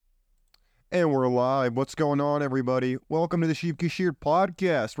And we're live. What's going on, everybody? Welcome to the Sheep Kishir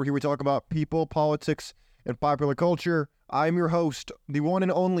podcast, where here we talk about people, politics, and popular culture. I'm your host, the one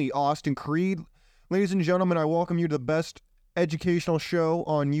and only Austin Creed. Ladies and gentlemen, I welcome you to the best educational show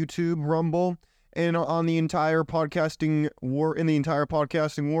on YouTube, Rumble, and on the entire podcasting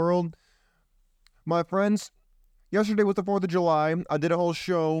world. My friends, yesterday was the 4th of July. I did a whole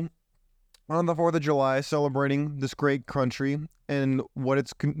show on the 4th of July celebrating this great country and what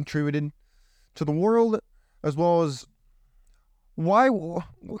it's contributed to the world, as well as we're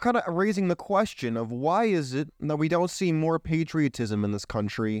kind of raising the question of why is it that we don't see more patriotism in this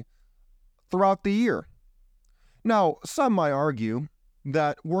country throughout the year. Now, some might argue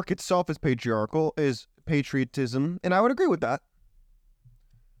that work itself is patriotism, and I would agree with that.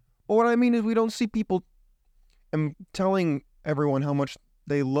 But what I mean is we don't see people telling everyone how much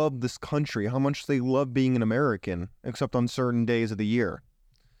they love this country, how much they love being an American, except on certain days of the year.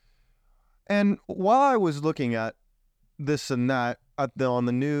 And while I was looking at this and that on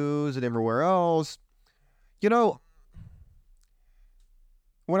the news and everywhere else, if I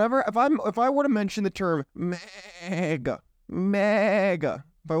were to mention the term MAGA,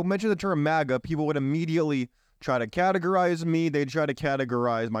 if I mention the term MAGA, people would immediately try to categorize me. They'd try to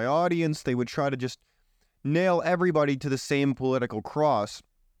categorize my audience. They would try to just nail everybody to the same political cross.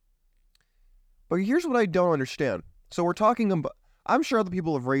 But here's what I don't understand. So we're talking about, I'm sure other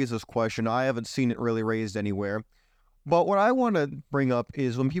people have raised this question. I haven't seen it really raised anywhere. But what I want to bring up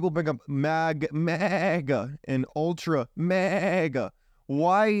is when people bring up MAGA and ultra MAGA,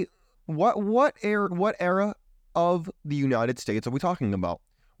 what era of the United States are we talking about?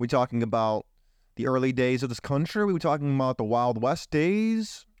 Are we talking about the early days of this country? Are we talking about the Wild West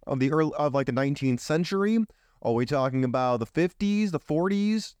days of the 19th century? Are we talking about the 50s, the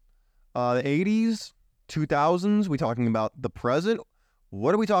 40s, the 80s? 2000s? We talking about the present?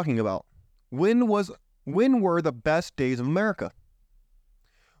 What are we talking about? When were the best days of America?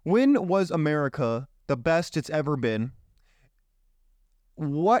 When was America the best it's ever been?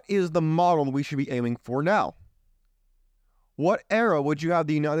 What is the model we should be aiming for now? What era would you have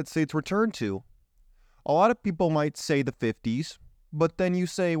the United States return to? A lot of people might say the 50s, but then you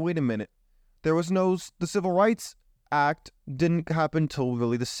say, wait a minute, the Civil Rights Act didn't happen till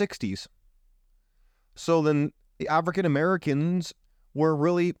really the 60s. So then the African Americans were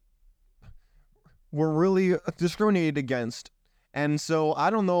really discriminated against. And so I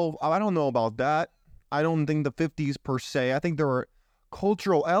don't know about that. I don't think the 50s per se. I think there were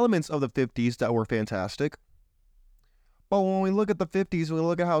cultural elements of the 50s that were fantastic. But when we look at the 50s, when we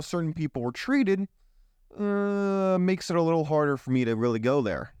look at how certain people were treated, makes it a little harder for me to really go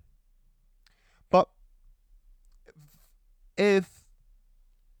there. But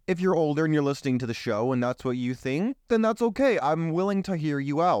if you're older and you're listening to the show and that's what you think, then that's okay. I'm willing to hear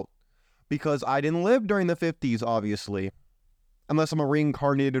you out. Because I didn't live during the 50s, obviously. Unless I'm a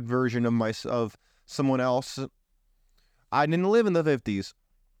reincarnated version of someone else. I didn't live in the 50s.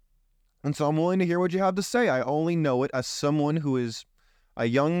 And so I'm willing to hear what you have to say. I only know it as someone who is a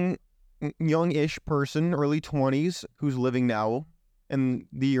youngish person, early 20s, who's living now in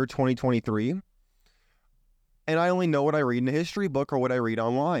the year 2023. And I only know what I read in a history book or what I read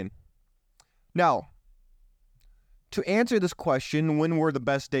online. Now, to answer this question, when were the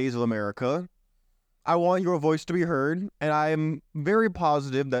best days of America, I want your voice to be heard, and I am very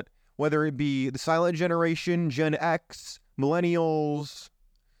positive that whether it be the silent generation, Gen X, millennials,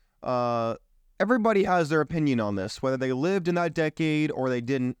 everybody has their opinion on this. Whether they lived in that decade or they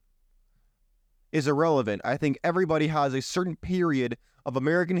didn't is irrelevant. I think everybody has a certain period of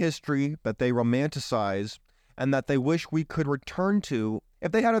American history that they romanticize and that they wish we could return to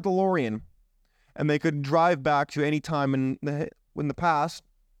if they had a DeLorean. And they could drive back to any time in the past,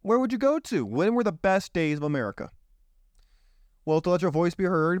 where would you go to? When were the best days of America? Well, to let your voice be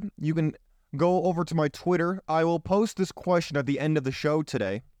heard, you can go over to my Twitter. I will post this question at the end of the show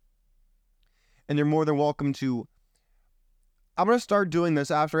today. And you're more than welcome to. I'm going to start doing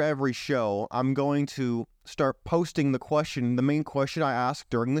this after every show. I'm going to start posting the main question I ask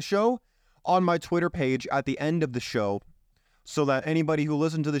during the show, on my Twitter page at the end of the show, so that anybody who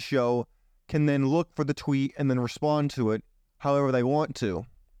listens to the show can then look for the tweet and then respond to it however they want to.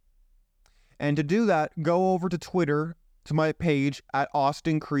 And to do that, go over to Twitter, to my page at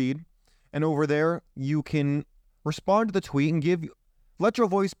Austin Creed, and over there you can respond to the tweet and let your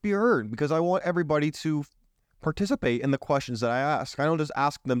voice be heard, because I want everybody to participate in the questions that I ask. I don't just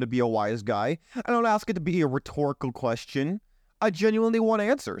ask them to be a wise guy. I don't ask it to be a rhetorical question. I genuinely want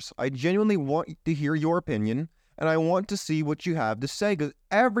answers. I genuinely want to hear your opinion, and I want to see what you have to say, because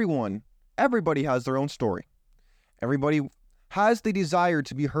everybody has their own story. Everybody has the desire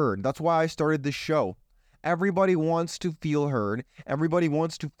to be heard. That's why I started this show. Everybody wants to feel heard. Everybody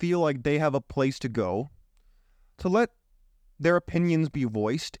wants to feel like they have a place to go, to let their opinions be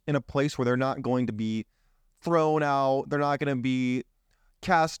voiced in a place where they're not going to be thrown out. They're not going to be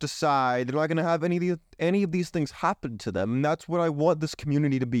cast aside. They're not going to have any of these things happen to them. And that's what I want this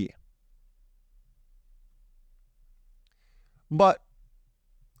community to be. But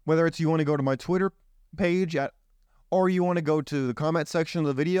whether it's you want to go to my Twitter page or you want to go to the comment section of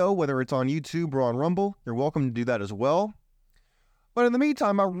the video, whether it's on YouTube or on Rumble, you're welcome to do that as well. But in the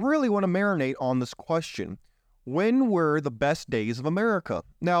meantime, I really want to marinate on this question. When were the best days of America?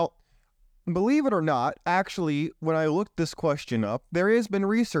 Now, believe it or not, actually, when I looked this question up, there has been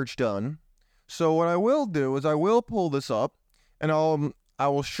research done. So what I will do is I will pull this up, and I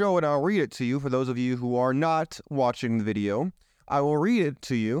will show it, I'll read it to you for those of you who are not watching the video. I will read it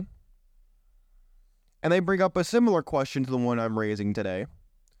to you. And they bring up a similar question to the one I'm raising today.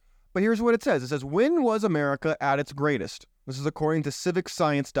 But here's what it says. It says, when was America at its greatest? This is according to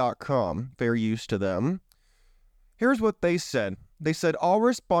civicscience.com. Fair use to them. Here's what they said. They said all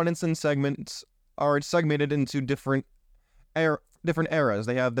respondents and segments are segmented into different eras.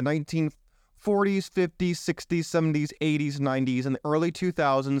 They have the 1940s, 50s, 60s, 70s, 80s, 90s, and the early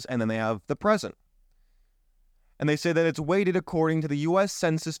 2000s, and then they have the present. And they say that it's weighted according to the U.S.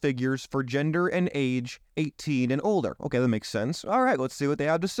 Census figures for gender and age 18 and older. Okay, that makes sense. All right, let's see what they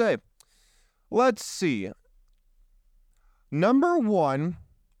have to say. Let's see. Number one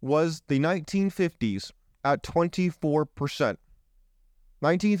was the 1950s at 24%.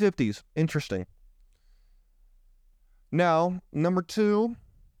 1950s. Interesting. Now, number two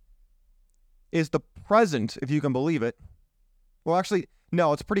is the present, if you can believe it. Well, actually,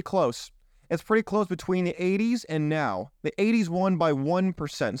 no, it's pretty close. It's pretty close between the 80s and now. The 80s won by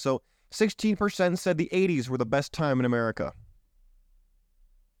 1%. So 16% said the 80s were the best time in America.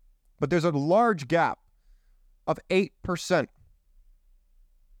 But there's a large gap of 8%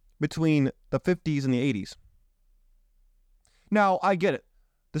 between the 50s and the 80s. Now, I get it.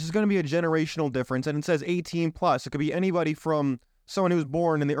 This is going to be a generational difference, and it says 18 plus. It could be anybody from someone who was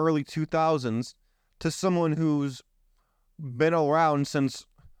born in the early 2000s to someone who's been around since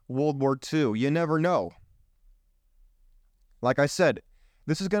World War II. You never know. Like I said,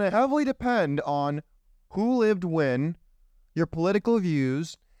 this is going to heavily depend on who lived when, your political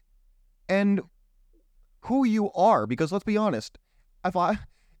views, and who you are. Because let's be honest,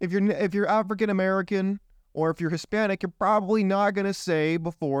 if you're African American or if you're Hispanic, you're probably not going to say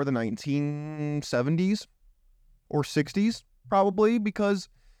before the 1970s or 60s, probably, because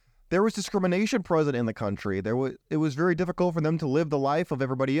there was discrimination present in the country. It was very difficult for them to live the life of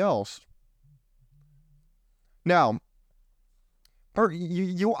everybody else. Now,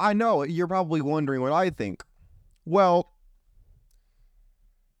 I know you're probably wondering what I think. Well,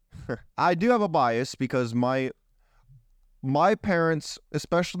 I do have a bias because my parents,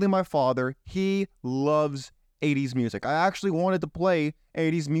 especially my father, he loves 80s music. I actually wanted to play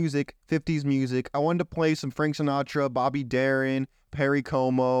 80s music, 50s music. I wanted to play some Frank Sinatra, Bobby Darin, Perry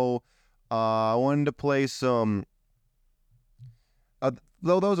Como. I wanted to play some...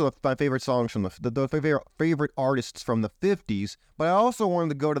 those are my favorite songs from the favorite artists from the 50s. But I also wanted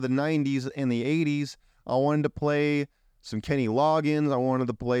to go to the 90s and the 80s. I wanted to play some Kenny Loggins. I wanted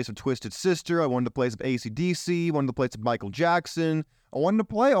to play some Twisted Sister. I wanted to play some AC/DC. I wanted to play some Michael Jackson. I wanted to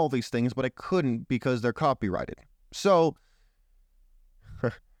play all these things, but I couldn't because they're copyrighted. So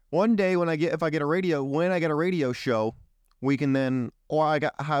one day when I get a radio show, we can then, or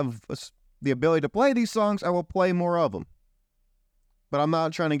have the ability to play these songs, I will play more of them. But I'm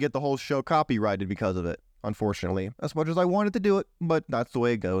not trying to get the whole show copyrighted because of it, unfortunately. As much as I wanted to do it, but that's the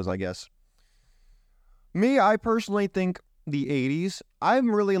way it goes, I guess. Me, I personally think the 80s.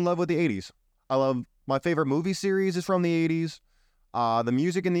 I'm really in love with the 80s. I love my favorite movie series is from the 80s. The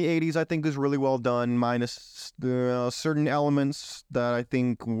music in the 80s I think is really well done, minus certain elements that I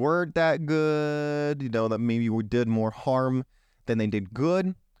think weren't that good, that maybe did more harm than they did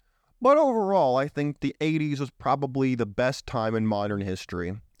good. But overall, I think the 80s was probably the best time in modern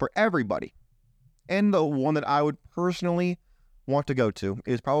history for everybody. And the one that I would personally want to go to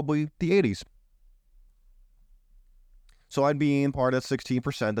is probably the 80s. So I'd be in part of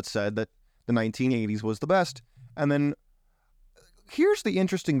 16% that said that the 1980s was the best. And then here's the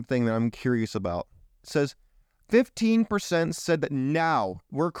interesting thing that I'm curious about. It says 15% said that now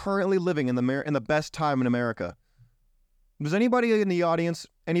we're currently living in the best time in America. Does anybody in the audience,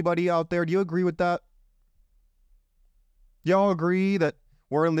 anybody out there, do you agree with that? Y'all agree that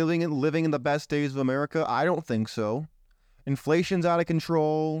we're living in the best days of America? I don't think so. Inflation's out of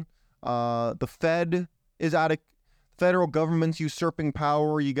control. The Fed federal government's usurping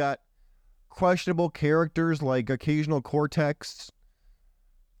power. You got questionable characters like occasional Cortex,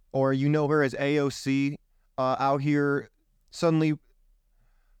 or her as AOC, out here suddenly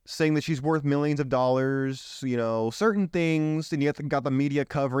saying that she's worth millions of dollars, certain things, and you got the media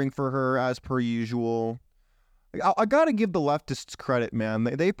covering for her as per usual. I gotta give the leftists credit, man.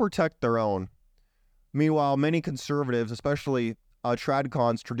 They protect their own. Meanwhile, many conservatives, especially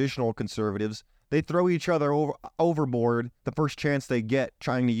TradCon's traditional conservatives, they throw each other overboard the first chance they get,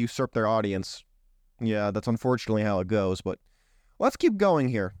 trying to usurp their audience. Yeah, that's unfortunately how it goes, but let's keep going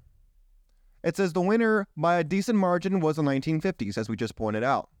here. It says the winner by a decent margin was the 1950s, as we just pointed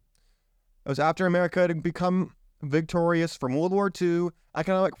out. It was after America had become victorious from World War II,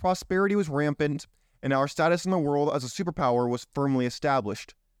 economic prosperity was rampant, and our status in the world as a superpower was firmly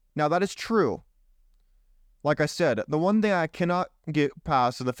established. Now, that is true. Like I said, the one thing I cannot get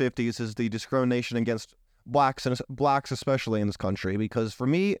past in the 50s is the discrimination against blacks, and blacks especially in this country, because for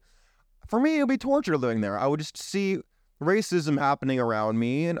me, it would be torture living there. I would just see racism happening around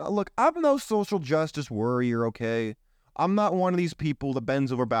me, and look, I'm no social justice warrior, okay? I'm not one of these people that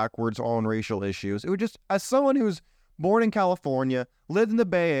bends over backwards on racial issues. It would just, as someone who's born in California, lived in the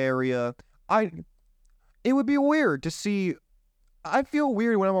Bay Area, it would be weird to see. I feel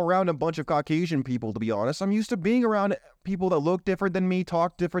weird when I'm around a bunch of Caucasian people, to be honest. I'm used to being around people that look different than me,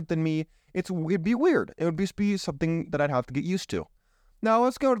 talk different than me. It'd be weird. It would be something that I'd have to get used to. Now,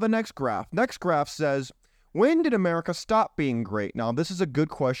 let's go to the next graph. Next graph says, when did America stop being great? Now, this is a good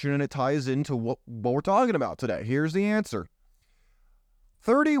question, and it ties into what we're talking about today. Here's the answer.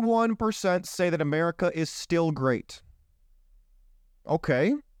 31% say that America is still great.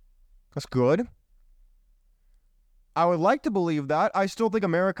 Okay, that's good. I would like to believe that. I still think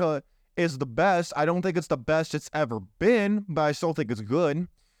America is the best. I don't think it's the best it's ever been, but I still think it's good.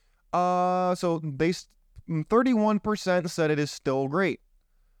 So 31% said it is still great.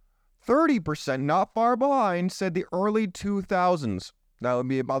 30%, not far behind, said the early 2000s. That would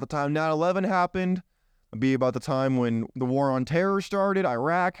be about the time 9/11 happened. It would be about the time when the war on terror started,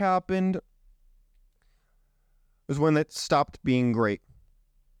 Iraq happened. It was when it stopped being great.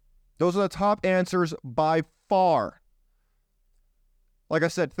 Those are the top answers by far. Like I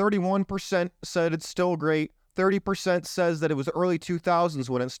said, 31% said it's still great. 30% says that it was early 2000s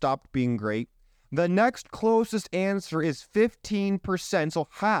when it stopped being great. The next closest answer is 15%, so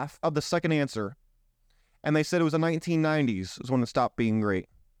half of the second answer. And they said it was the 1990s is when it stopped being great.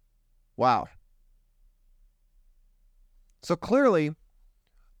 Wow. So clearly,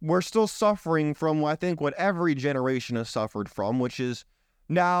 we're still suffering from, I think, what every generation has suffered from, which is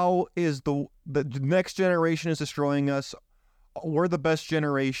now is the next generation is destroying us. We're the best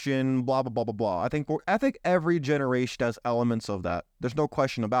generation, blah, blah, blah, blah, blah. I think every generation has elements of that. There's no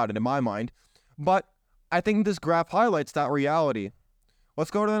question about it in my mind. But I think this graph highlights that reality.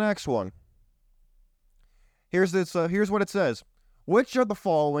 Let's go to the next one. Here's what it says. Which of the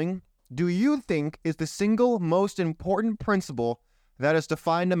following do you think is the single most important principle that has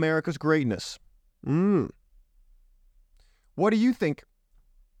defined America's greatness? What do you think?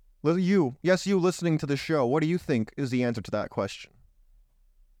 You listening to the show, what do you think is the answer to that question?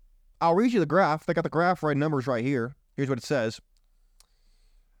 I'll read you the graph. They got the graph right, numbers right here. Here's what it says.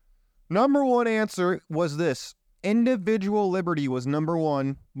 Number one answer was this. Individual liberty was number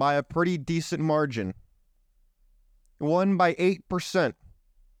one by a pretty decent margin. Won by 8%.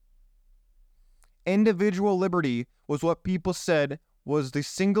 Individual liberty was what people said was the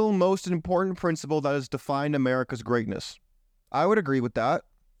single most important principle that has defined America's greatness. I would agree with that.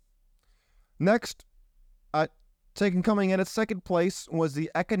 Next, coming in at second place was the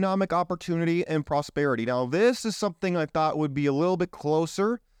economic opportunity and prosperity. Now, this is something I thought would be a little bit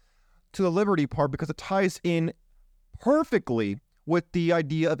closer to the liberty part because it ties in perfectly with the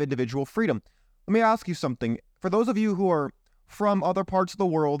idea of individual freedom. Let me ask you something. For those of you who are from other parts of the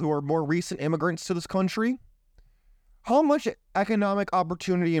world who are more recent immigrants to this country, how much economic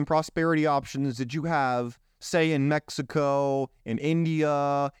opportunity and prosperity options did you have, say, in Mexico, in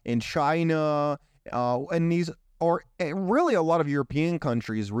India, in China, and these, or really a lot of European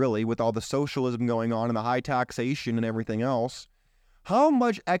countries, really, with all the socialism going on and the high taxation and everything else? How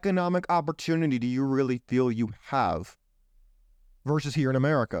much economic opportunity do you really feel you have versus here in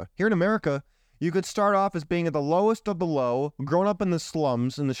America? Here in America, you could start off as being at the lowest of the low, grown up in the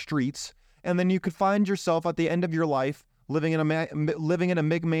slums, in the streets, and then you could find yourself at the end of your life living in a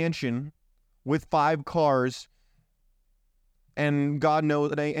McMansion with 5 cars and God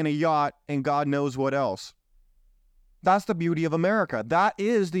knows, and a yacht and God knows what else. That's the beauty of America. That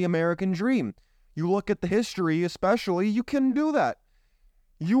is the American dream. You look at the history, especially, you can do that.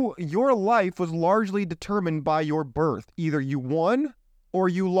 Your life was largely determined by your birth. Either you won or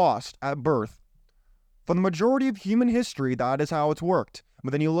you lost at birth. For the majority of human history, that is how it's worked.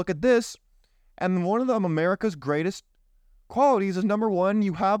 But then you look at this, and one of America's greatest qualities is, number one,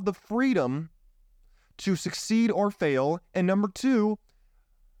 you have the freedom to succeed or fail, and number two,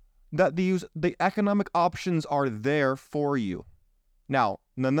 that the economic options are there for you. Now,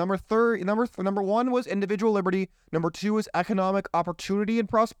 number one was individual liberty. Number two is economic opportunity and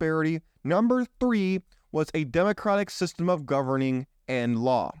prosperity. Number three was a democratic system of governing and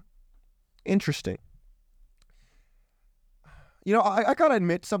law. Interesting. You know, I gotta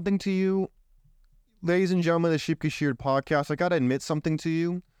admit something to you, ladies and gentlemen of the Sheep Sheared podcast. I gotta admit something to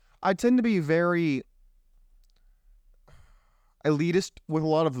you. I tend to be very elitist with a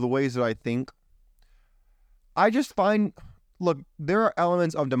lot of the ways that I think. I just find, look, there are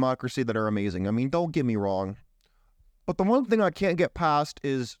elements of democracy that are amazing. I mean, don't get me wrong. But the one thing I can't get past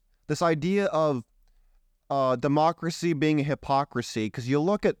is this idea of democracy being a hypocrisy. Because you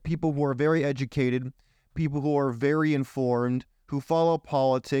look at people who are very educated, people who are very informed, who follow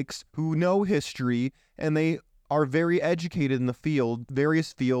politics, who know history, and they are very educated in the field,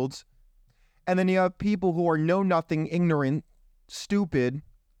 various fields. And then you have people who are know-nothing, ignorant, stupid,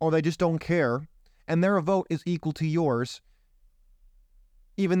 or they just don't care, and their vote is equal to yours,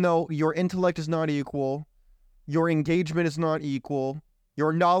 even though your intellect is not equal, your engagement is not equal,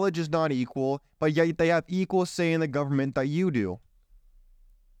 your knowledge is not equal, but yet they have equal say in the government that you do.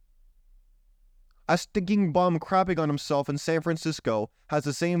 A stinking bum crapping on himself in San Francisco has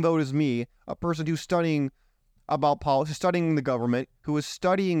the same vote as me, a person who's studying about politics, studying the government, who is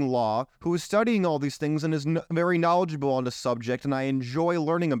studying law, who is studying all these things and is very knowledgeable on the subject, and I enjoy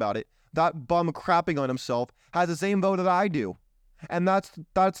learning about it. That bum crapping on himself has the same vote that I do. And that's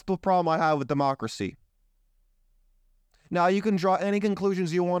the problem I have with democracy. Now, you can draw any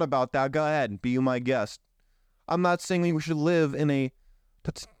conclusions you want about that. Go ahead, be my guest. I'm not saying we should live in a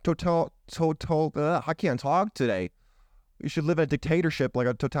I can't talk today. We should live in a dictatorship, like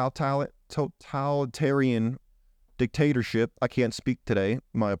a totalitarian dictatorship. I can't speak today.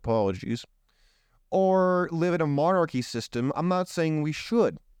 My apologies. Or live in a monarchy system. I'm not saying we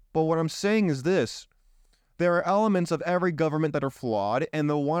should. But what I'm saying is this. There are elements of every government that are flawed, and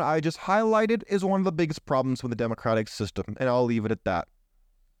the one I just highlighted is one of the biggest problems with the democratic system, and I'll leave it at that.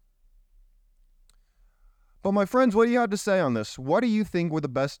 But my friends, what do you have to say on this? What do you think were the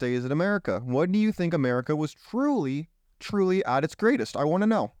best days in America? What do you think America was truly at its greatest? I want to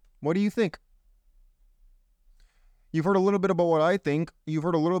know. What do you think? You've heard a little bit about what I think. You've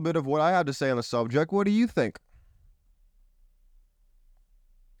heard a little bit of what I have to say on the subject. What do you think?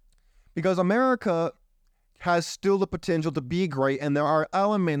 Because America has still the potential to be great, and there are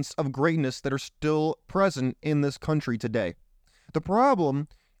elements of greatness that are still present in this country today. The problem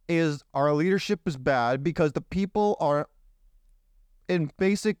is our leadership is bad because the people are, in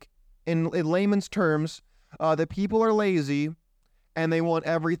layman's terms, the people are lazy and they want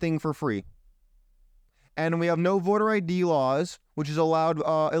everything for free. And we have no voter ID laws, which has allowed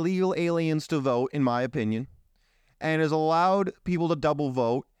illegal aliens to vote, in my opinion, and has allowed people to double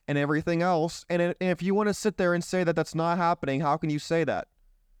vote and everything else. And if you want to sit there and say that that's not happening, how can you say that?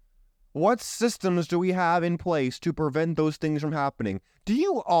 What systems do we have in place to prevent those things from happening? Do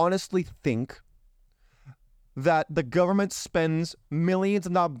you honestly think that the government spends millions,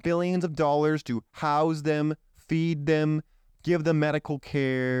 if not billions of dollars to house them, feed them, give them medical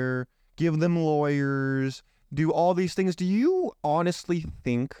care, give them lawyers, do all these things? Do you honestly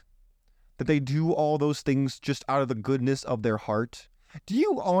think that they do all those things just out of the goodness of their heart? Do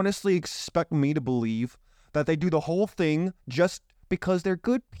you honestly expect me to believe that they do the whole thing just because they're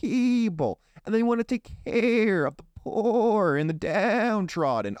good people and they want to take care of the poor and the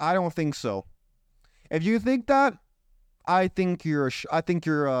downtrodden? I don't think so. If you think that, I think you're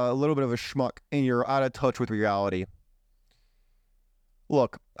a little bit of a schmuck and you're out of touch with reality.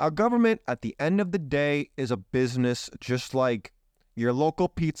 Look, our government at the end of the day is a business, just like your local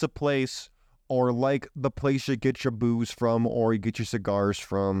pizza place or like the place you get your booze from or you get your cigars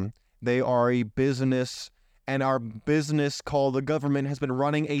from. They are a business, and our business called the government has been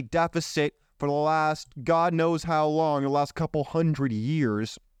running a deficit for the last God knows how long, the last couple 100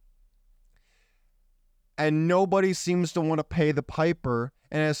 years. And nobody seems to want to pay the piper.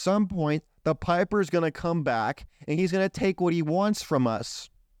 And at some point, the piper is going to come back and he's going to take what he wants from us.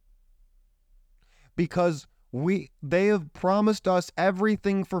 Because they have promised us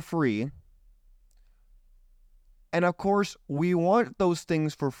everything for free. And of course, we want those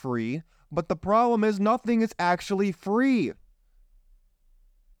things for free. But the problem is nothing is actually free.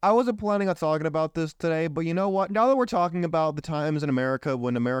 I wasn't planning on talking about this today, but you know what? Now that we're talking about the times in America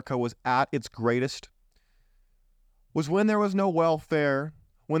when America was at its greatest, was when there was no welfare,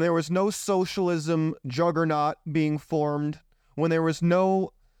 when there was no socialism juggernaut being formed, when there was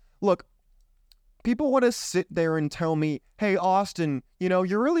no... Look, people want to sit there and tell me, hey, Austin,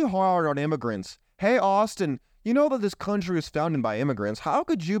 you're really hard on immigrants. Hey, Austin, you know that this country was founded by immigrants. How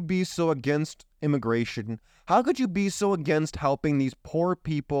could you be so against immigration? How could you be so against helping these poor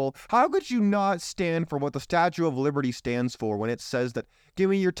people? How could you not stand for what the Statue of Liberty stands for when it says that,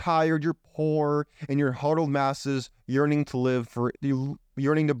 give me your tired, your poor, and your huddled masses yearning to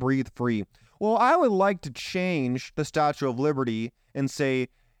breathe free? Well, I would like to change the Statue of Liberty and say,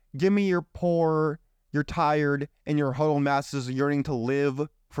 give me your poor, your tired, and your huddled masses yearning to live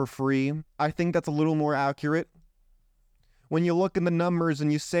for free. I think that's a little more accurate. When you look in the numbers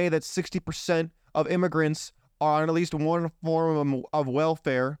and you say that 60% of immigrants are on at least one form of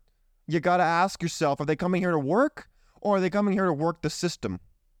welfare, you gotta ask yourself, are they coming here to work, or are they coming here to work the system?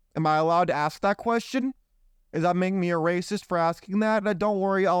 Am I allowed to ask that question? Does that make me a racist for asking that? Don't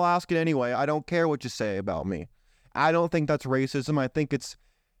worry, I'll ask it anyway. I don't care what you say about me. I don't think that's racism. I think it's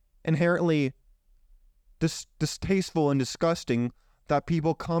inherently distasteful and disgusting that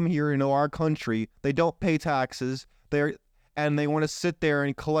people come here into our country, they don't pay taxes, and they want to sit there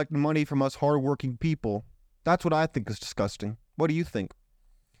and collect money from us hardworking people. That's what I think is disgusting. What do you think?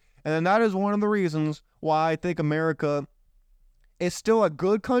 And then that is one of the reasons why I think America is still a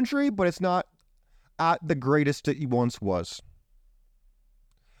good country, but it's not at the greatest it once was.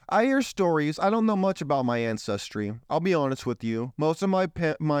 I hear stories. I don't know much about my ancestry. I'll be honest with you. Most of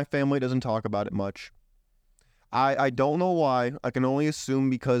my family doesn't talk about it much. I don't know why. I can only assume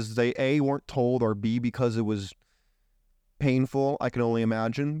because they A, weren't told, or B, because it was painful. I can only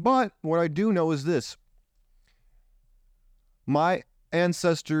imagine. But what I do know is this. My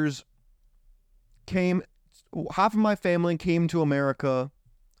ancestors half of my family came to America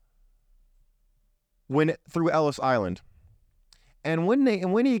through Ellis Island. And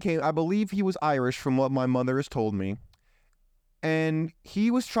when he came, I believe he was Irish from what my mother has told me. And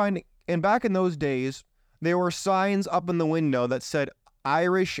he was and back in those days, there were signs up in the window that said,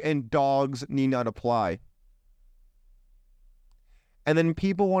 Irish and dogs need not apply. And then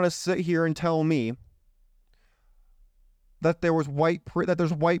people want to sit here and tell me that there's white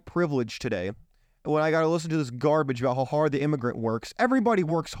privilege today. When I got to listen to this garbage about how hard the immigrant works. Everybody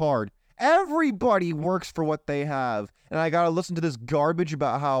works hard. Everybody works for what they have. And I got to listen to this garbage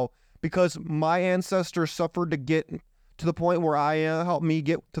about how, because my ancestors suffered to get to the point where I am, helped me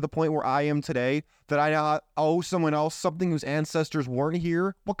get to the point where I am today, that I now owe someone else something whose ancestors weren't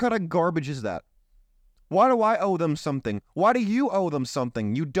here. What kind of garbage is that? Why do I owe them something? Why do you owe them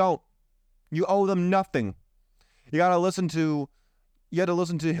something? You don't. You owe them nothing. You had to listen to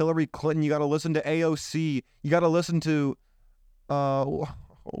Hillary Clinton. You got to listen to AOC. You got to listen to,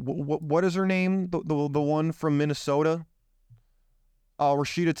 what is her name? The one from Minnesota?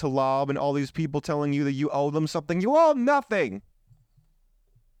 Rashida Tlaib, and all these people telling you that you owe them something. You owe them nothing.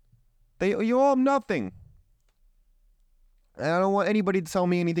 You owe them nothing. And I don't want anybody to tell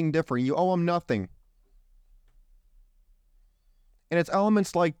me anything different. You owe them nothing. And it's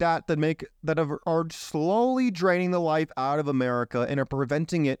elements like that are slowly draining the life out of America and are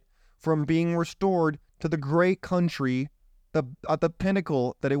preventing it from being restored to the great country, at the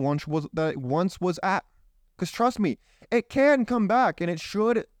pinnacle that it once was at. Because trust me, it can come back, and it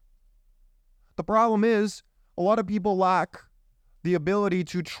should. The problem is, a lot of people lack the ability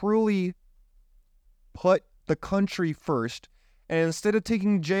to truly put the country first. And instead of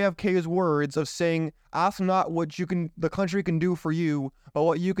taking JFK's words of saying, ask not what the country can do for you, but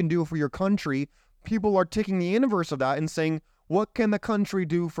what you can do for your country, people are taking the inverse of that and saying, what can the country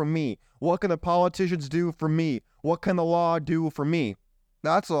do for me? What can the politicians do for me? What can the law do for me?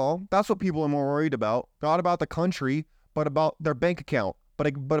 That's all. That's what people are more worried about. Not about the country, but about their bank account, but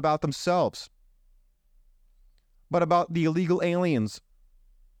about themselves. But about the illegal aliens.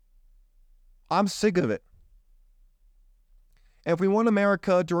 I'm sick of it. And if we want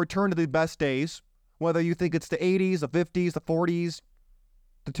America to return to the best days, whether you think it's the 80s, the 50s, the 40s,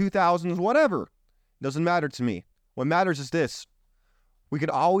 the 2000s, whatever, doesn't matter to me. What matters is this. We can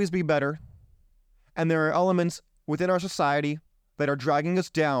always be better, and there are elements within our society that are dragging us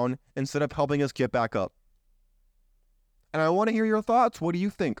down instead of helping us get back up. And I want to hear your thoughts. What do you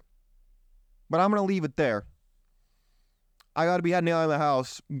think? But I'm going to leave it there. I got to be heading out of the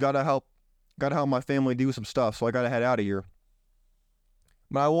house. Got to help my family do some stuff, so I got to head out of here.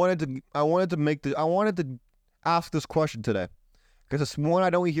 But I wanted to ask this question today, because it's one I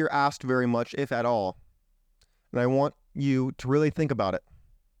don't hear asked very much, if at all. And I want you to really think about it.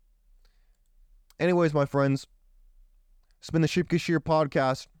 Anyways, my friends, it's been the Sheep Kashir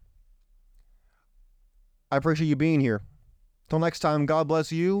podcast. I appreciate you being here. Till next time, God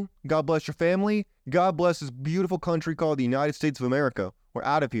bless you. God bless your family. God bless this beautiful country called the United States of America. We're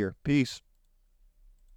out of here. Peace.